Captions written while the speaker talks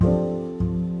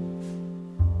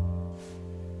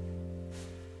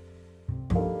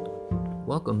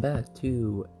welcome back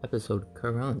to episode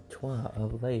 43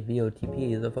 of Lay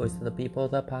VOTP, the voice of the people,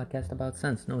 the podcast about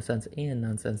sense, no sense, and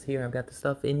nonsense. Here I've got the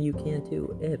stuff, and you can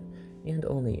too, if and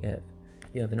only if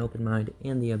you have an open mind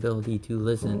and the ability to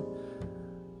listen.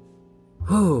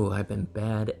 Whew, I've been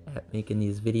bad at making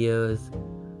these videos.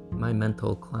 My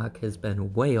mental clock has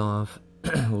been way off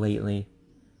lately,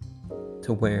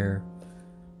 to where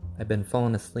I've been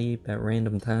falling asleep at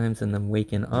random times and then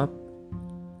waking up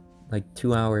like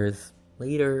 2 hours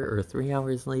later or 3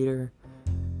 hours later,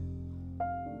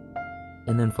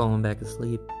 and then falling back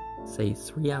asleep, say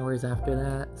 3 hours after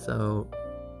that. So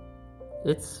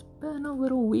it's been a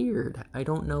little weird. I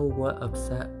don't know what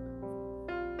upset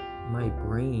my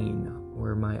brain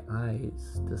or my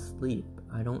eyes to sleep.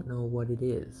 I don't know what it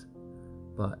is,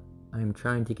 but I'm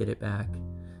trying to get it back.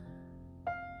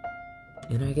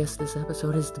 And I guess this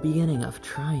episode is the beginning of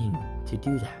trying to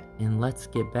do that. And let's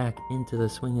get back into the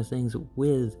swing of things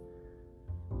with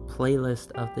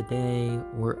playlist of the day,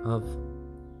 or of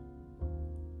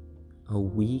a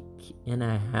week and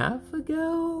a half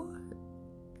ago,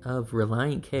 of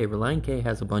Relient K. Relient K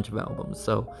has a bunch of albums,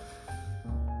 so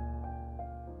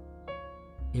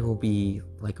it will be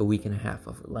like a week and a half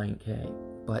of Relient K.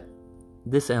 But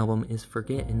this album is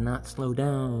Forget and Not Slow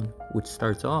Down, which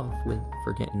starts off with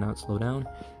Forget and Not Slow Down,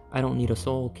 I Don't Need a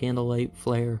Soul, Candlelight,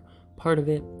 Flare, Part of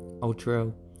It,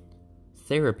 Outro,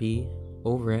 Therapy,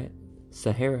 Over It,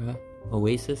 Sahara,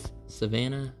 Oasis,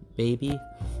 Savannah, Baby,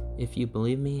 If You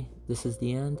Believe Me, This Is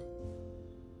the End,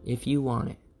 If You Want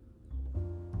It.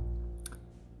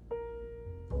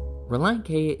 Relient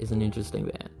K is an interesting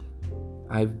band.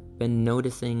 I've been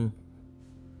noticing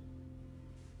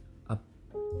a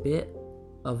bit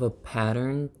of a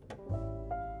pattern,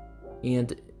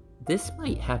 and this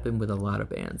might happen with a lot of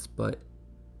bands, but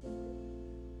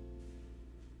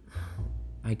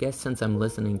I guess since I'm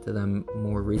listening to them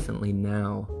more recently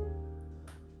now,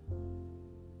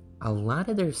 a lot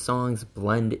of their songs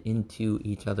blend into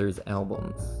each other's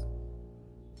albums.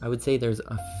 I would say there's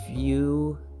a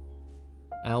few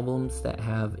albums that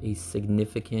have a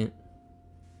significant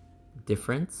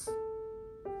difference,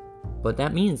 but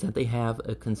that means that they have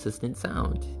a consistent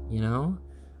sound, you know?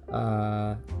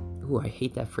 I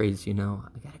hate that phrase, you know?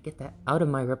 I gotta get that out of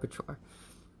my repertoire.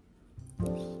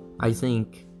 I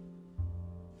think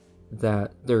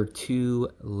that their two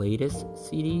latest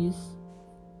CDs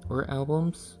or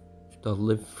albums, the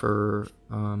Live for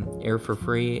Air for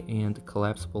Free and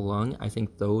Collapsible Lung, I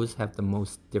think those have the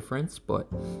most difference, but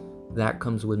that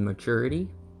comes with maturity.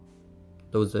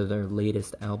 Those are their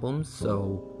latest albums,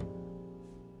 so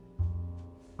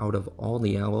out of all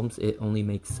the albums, it only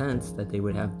makes sense that they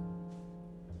would have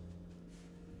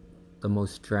the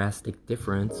most drastic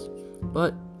difference.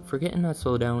 But Forget and Not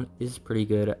Slow Down is pretty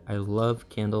good. I love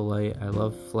Candlelight, I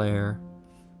love Flare,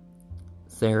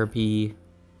 Therapy,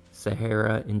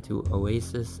 Sahara into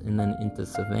Oasis, and then into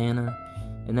Savannah,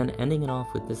 and then ending it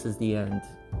off with This Is the End,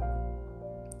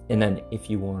 and then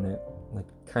If You Want It, like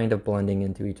kind of blending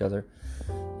into each other.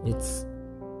 It's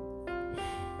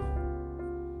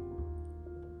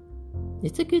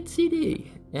a good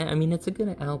CD. I mean, it's a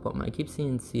good album. I keep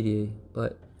saying CD,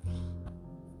 but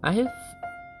I've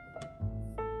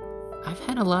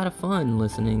had a lot of fun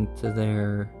listening to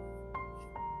their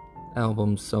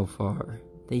albums so far.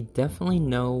 They definitely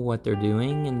know what they're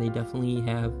doing, and they definitely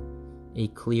have a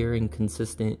clear and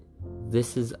consistent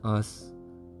This Is Us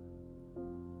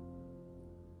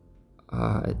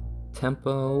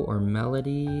tempo or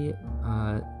melody.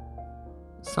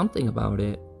 Something about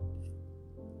it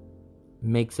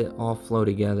makes it all flow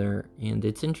together, and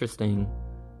it's interesting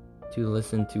to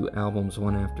listen to albums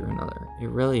one after another. It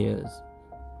really is.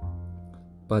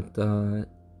 But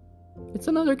it's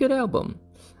another good album.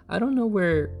 I don't know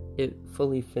where it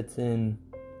fully fits in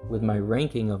with my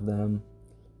ranking of them.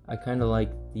 I kind of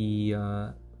like the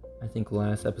I think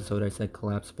last episode I said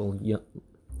Collapsible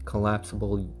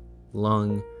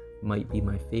Lung might be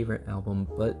my favorite album,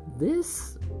 but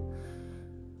this,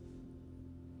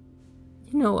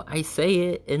 you know, I say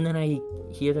it and then I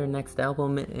hear their next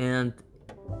album and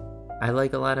I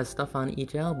like a lot of stuff on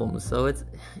each album, so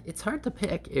it's hard to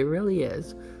pick. It really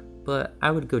is. But I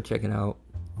would go check it out.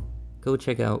 Go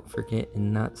check out Forget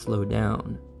and Not Slow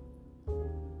Down.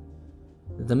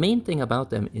 The main thing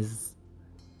about them is,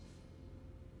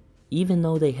 even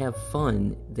though they have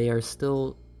fun, they are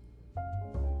still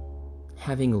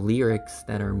having lyrics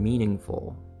that are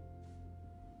meaningful.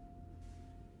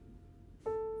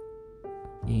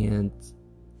 And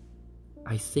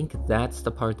I think that's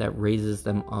the part that raises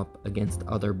them up against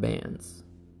other bands.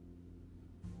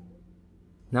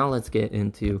 Now let's get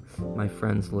into my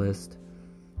friends list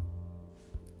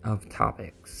of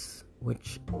topics.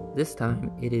 which this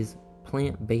time it is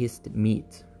plant-based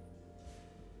meat.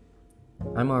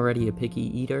 I'm already a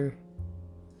picky eater.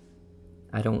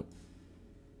 I don't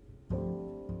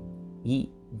eat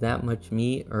that much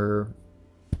meat, or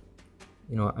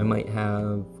I might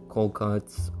have cold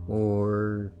cuts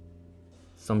or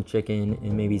some chicken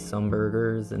and maybe some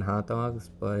burgers and hot dogs,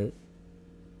 but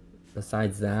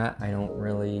besides that,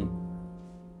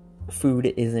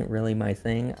 food isn't really my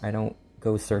thing. I don't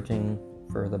go searching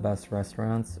for the best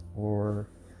restaurants or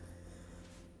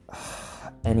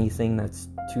anything that's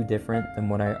too different than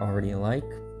what I already like.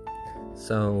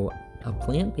 So a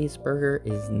plant-based burger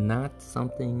is not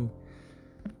something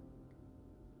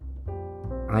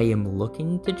I am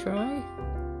looking to try.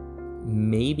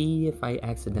 Maybe if I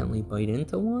accidentally bite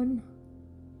into one,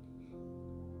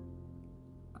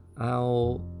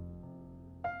 I'll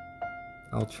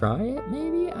try it,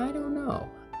 maybe? I don't know.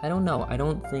 I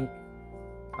don't think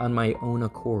on my own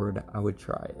accord I would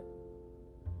try it.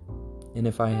 And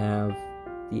if I have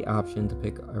the option to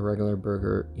pick a regular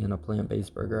burger and a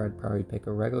plant-based burger, I'd probably pick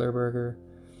a regular burger.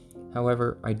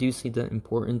 However, I do see the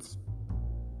importance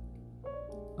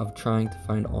of trying to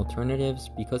find alternatives,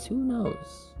 because who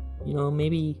knows?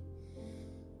 Maybe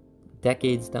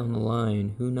decades down the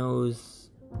line, who knows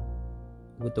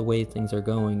with the way things are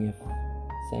going, if,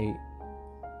 say,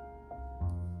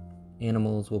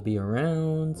 animals will be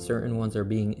around, certain ones are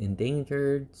being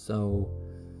endangered, so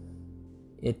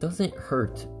it doesn't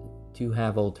hurt to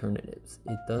have alternatives.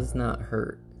 It does not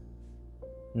hurt.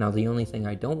 Now, the only thing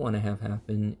I don't want to have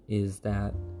happen is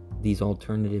that these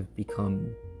alternatives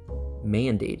become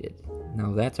mandated.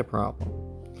 Now, that's a problem.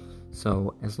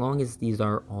 So, as long as these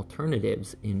are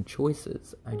alternatives and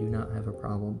choices, I do not have a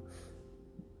problem.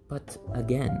 But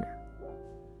again,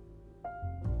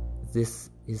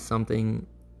 this is something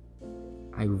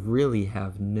I really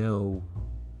have no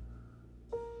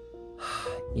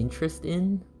interest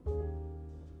in.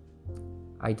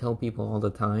 I tell people all the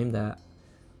time that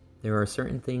there are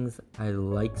certain things I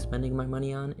like spending my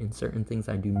money on and certain things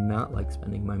I do not like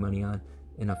spending my money on.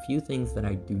 And a few things that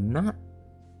I do not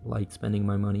like spending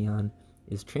my money on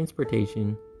is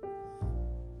transportation,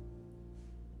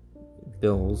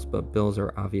 bills, but bills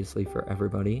are obviously for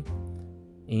everybody,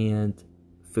 and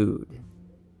food.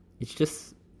 It's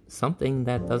just something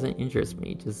that doesn't interest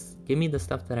me. Just give me the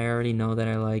stuff that I already know that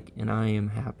I like, and I am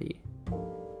happy.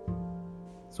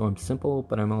 So I'm simple,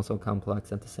 but I'm also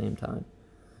complex at the same time.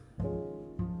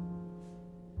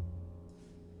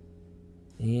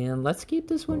 And let's keep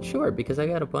this one short because I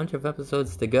got a bunch of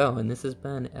episodes to go, and this has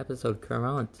been episode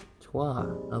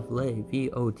 43 of Le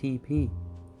VOTP.